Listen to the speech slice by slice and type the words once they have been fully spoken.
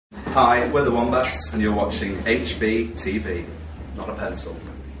Hi, we're the Wombats, and you're watching HB TV, not a pencil.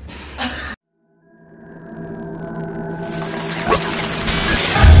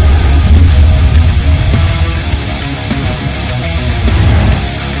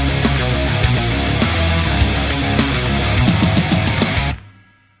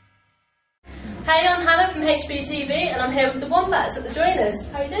 Hey, I'm Hannah from HB TV, and I'm here with the Wombats at the Joiners.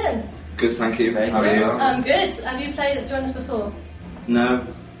 How are you doing? Good, thank you. Very How are good. you? I'm good. Have you played at the Joiners before? No,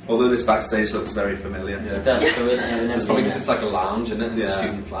 although this backstage looks very familiar. Yeah, it does. It's probably because it's like a lounge, isn't it? Yeah. A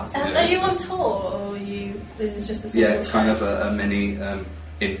student flat. Are you on tour, or this is just a single? Yeah, it's kind of a mini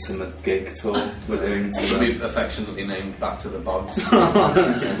intimate gig tour we're doing. We've affectionately named Back to the Bogs.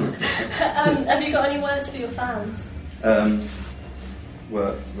 Have you got any words for your fans?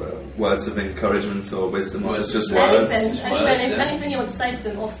 Words of encouragement or wisdom, or Words. just words. Anything you want to say to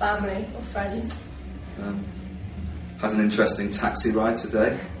them, or family, or friends? Had an interesting taxi ride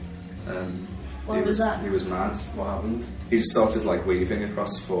today. Why was that? He was mad. What happened? He just started like weaving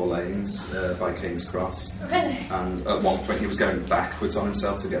across 4 lanes by King's Cross. Really? And at one point he was going backwards on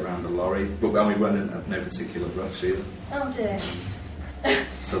himself to get around a lorry, but we weren't in no particular rush either. Oh dear.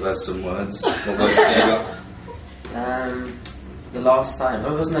 So there's some words. What words have you got? The last time,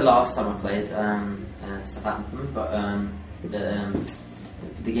 well, it wasn't the last time I played Southampton, but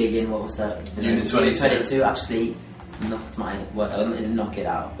the gig in, what was that? Unit 22. 22 actually knocked my, well, I didn't knock it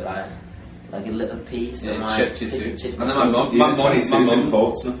out, but I, like a little piece Yeah, of my... chipped you too. chipped And then my- my mum... Unit 22's in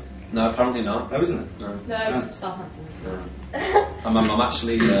Portsmouth. No, apparently not. Oh, isn't it? No. No, it's Southampton. No. And my mum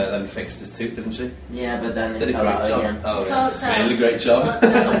actually then fixed his tooth, didn't she? Yeah, but then Did a it fell great out job. again. Oh, Can't tell. really great job.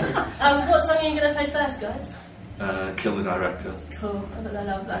 What song are you going to play first, guys? Kill the Director. Cool, I bet they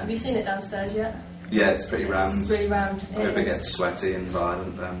love that. Have you seen it downstairs yet? Yeah, it's pretty round. It's really round. I hope it gets sweaty and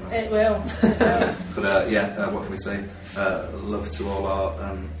violent down there. It will. But what can we say? Love to all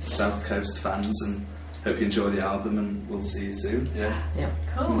our South Coast fans, and hope you enjoy the album, and we'll see you soon. Yeah. Yeah,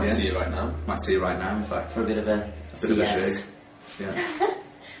 Cool. Might Yeah. see you right now. Might see you right now, in fact. for a bit of a A bit of a CS. shake. Yeah.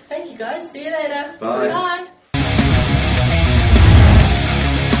 Thank you, guys. See you later. Bye. Bye.